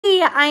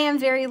Hey, I am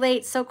very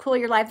late. So cool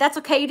you're live. That's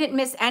okay. You didn't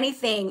miss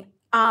anything.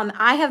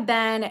 I have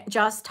been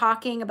just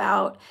talking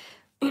about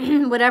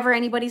whatever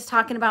anybody's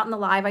talking about in the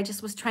live. I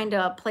just was trying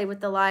to play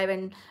with the live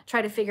and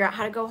try to figure out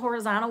how to go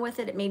horizontal with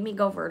it. It made me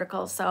go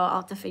vertical, so I'll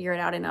have to figure it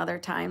out another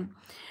time.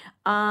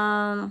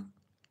 But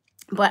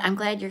I'm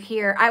glad you're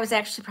here. I was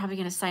actually probably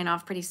going to sign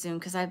off pretty soon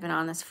because I've been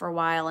on this for a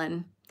while,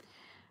 and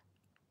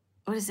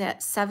what is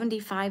that?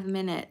 75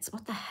 minutes.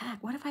 What the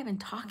heck? What have I been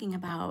talking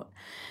about?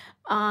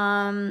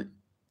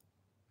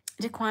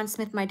 Daquan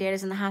Smith, my dad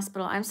is in the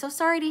hospital. I'm so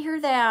sorry to hear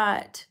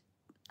that.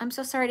 I'm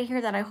so sorry to hear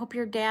that. I hope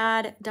your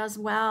dad does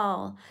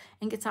well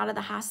and gets out of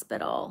the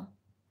hospital.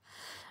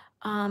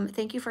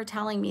 Thank you for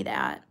telling me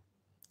that.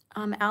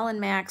 Alan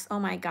Max, oh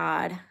my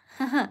God.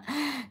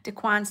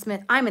 Daquan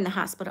Smith, I'm in the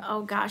hospital.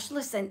 Oh gosh,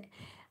 listen,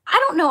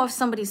 I don't know if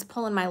somebody's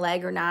pulling my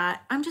leg or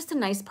not. I'm just a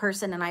nice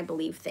person and I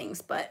believe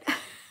things, but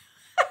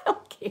I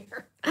don't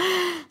care.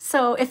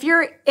 So if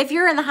you're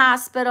in the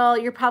hospital,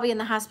 you're probably in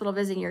the hospital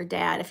visiting your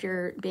dad, if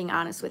you're being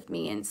honest with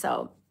me, and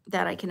so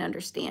that I can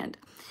understand.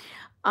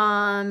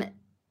 Granny,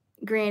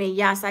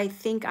 yes, I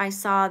think I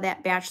saw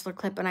that Bachelor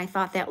clip and I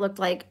thought that looked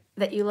like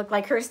that you look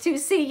like hers too.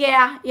 See,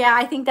 yeah,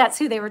 I think that's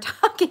who they were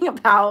talking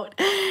about.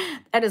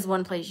 That is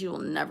one place you will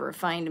never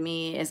find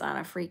me, is on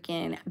a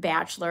freaking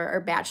Bachelor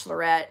or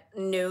Bachelorette.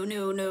 No.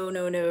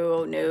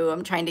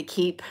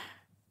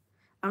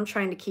 I'm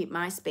trying to keep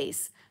my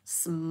space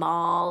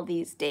small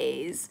these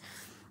days.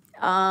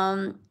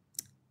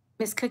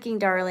 Miss Cooking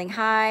Darling,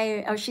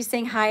 hi. Oh, she's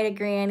saying hi to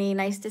Granny.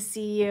 Nice to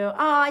see you.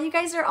 Oh, you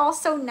guys are all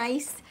so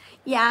nice.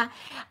 Yeah,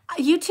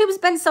 YouTube's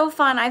been so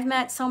fun. I've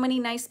met so many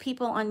nice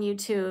people on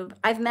YouTube.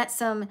 I've met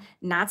some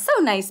not so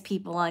nice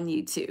people on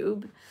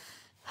YouTube,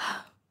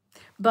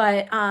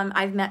 but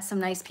I've met some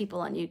nice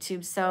people on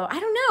YouTube. So I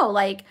don't know,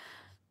 like,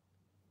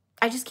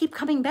 I just keep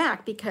coming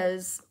back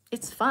because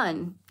it's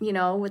fun, you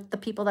know, with the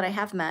people that I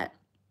have met.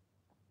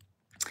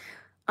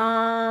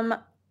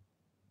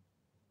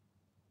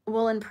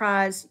 Woolen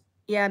Praz,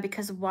 yeah,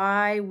 because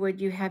why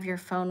would you have your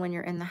phone when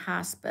you're in the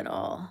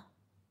hospital?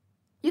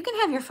 You can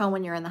have your phone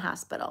when you're in the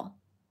hospital.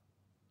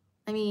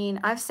 I mean,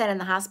 I've sat in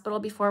the hospital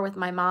before with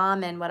my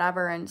mom and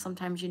whatever, and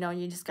sometimes, you know,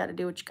 you just got to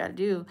do what you got to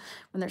do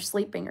when they're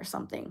sleeping or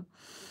something.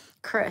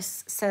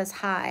 Chris says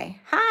hi.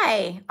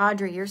 Hi,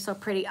 Audrey, you're so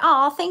pretty.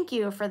 Oh, thank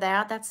you for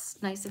that.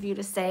 That's nice of you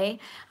to say.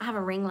 I have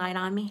a ring light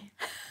on me.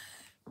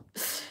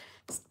 It's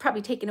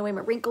probably taking away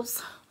my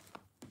wrinkles.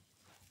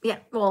 Yeah,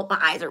 well, my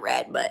eyes are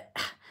red, but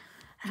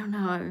I don't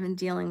know. I've been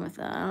dealing with,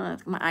 I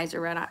don't know, my eyes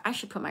are red. I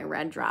should put my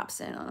red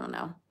drops in. I don't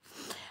know.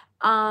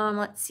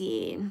 Let's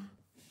see.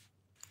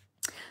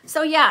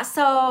 So yeah,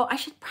 so I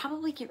should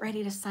probably get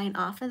ready to sign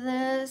off of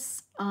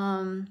this,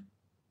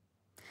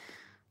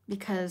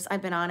 because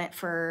I've been on it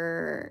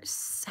for,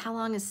 how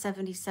long is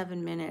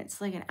 77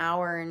 minutes? Like an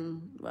hour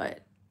and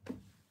what,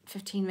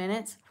 15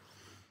 minutes?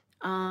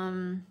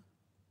 I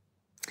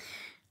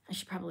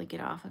should probably get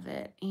off of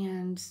it.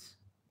 And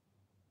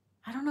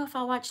I don't know if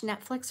I'll watch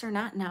Netflix or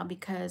not now,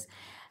 because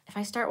if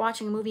I start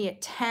watching a movie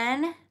at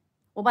 10,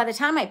 well, by the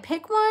time I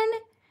pick one,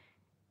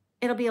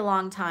 it'll be a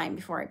long time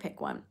before I pick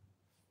one.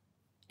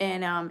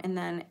 And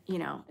then, you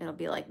know, it'll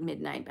be like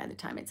midnight by the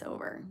time it's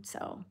over.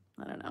 So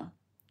I don't know.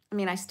 I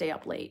mean, I stay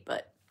up late,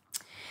 but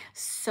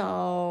so,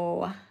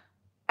 all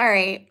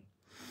right.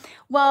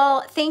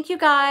 Well, thank you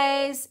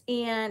guys.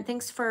 And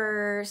thanks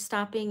for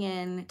stopping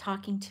and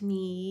talking to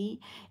me.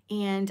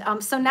 And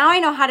so now I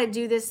know how to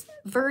do this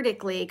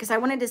vertically, because I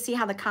wanted to see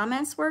how the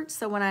comments worked.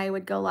 So when I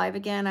would go live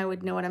again, I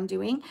would know what I'm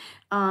doing.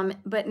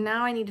 But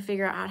now I need to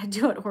figure out how to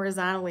do it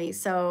horizontally.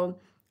 So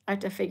I have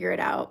to figure it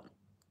out.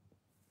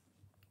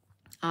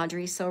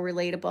 Audrey, so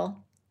relatable.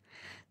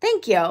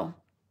 Thank you.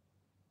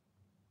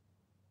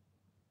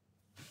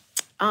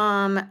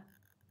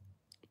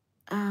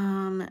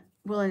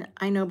 Well,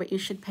 I know, but you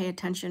should pay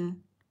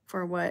attention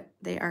for what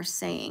they are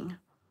saying.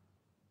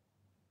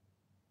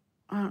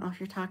 I don't know if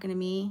you're talking to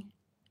me.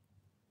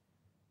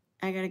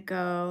 I gotta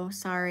go.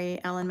 Sorry,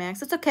 Ellen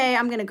Max. It's okay.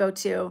 I'm gonna go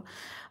too.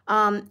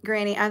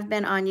 Granny, I've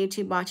been on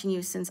YouTube watching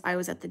you since I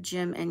was at the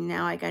gym, and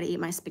now I gotta eat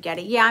my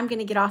spaghetti. Yeah, I'm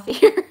gonna get off of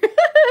here.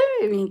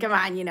 I mean, come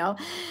on, you know.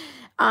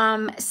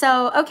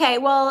 So, okay,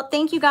 well,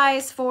 thank you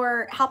guys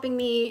for helping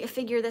me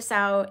figure this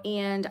out.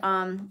 And,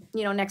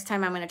 you know, next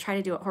time I'm going to try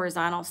to do it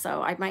horizontal.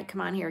 So I might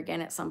come on here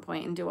again at some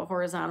point and do a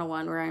horizontal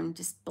one where I'm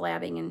just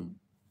blabbing, and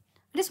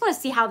I just want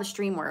to see how the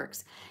stream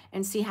works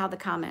and see how the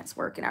comments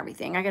work and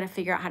everything. I got to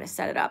figure out how to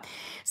set it up.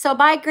 So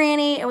bye,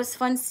 Granny. It was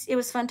fun. It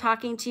was fun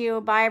talking to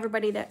you. Bye,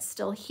 everybody that's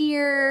still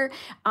here.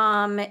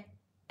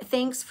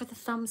 Thanks for the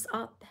thumbs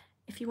up.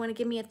 If you want to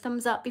give me a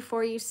thumbs up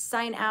before you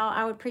sign out,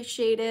 I would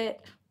appreciate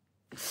it.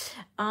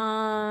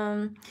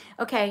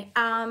 Okay,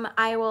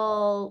 I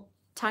will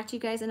talk to you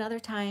guys another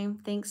time.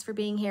 Thanks for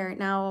being here.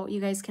 Now you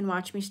guys can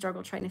watch me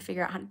struggle trying to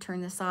figure out how to turn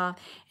this off,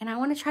 and I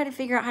want to try to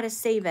figure out how to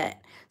save it.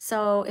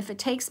 So if it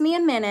takes me a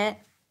minute,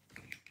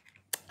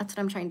 that's what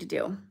I'm trying to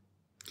do.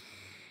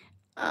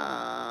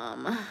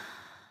 Bye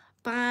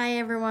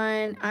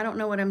everyone. I don't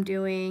know what I'm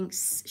doing.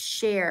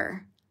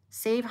 Share,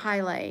 save,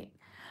 highlight.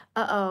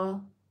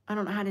 Uh-oh, I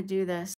don't know how to do this.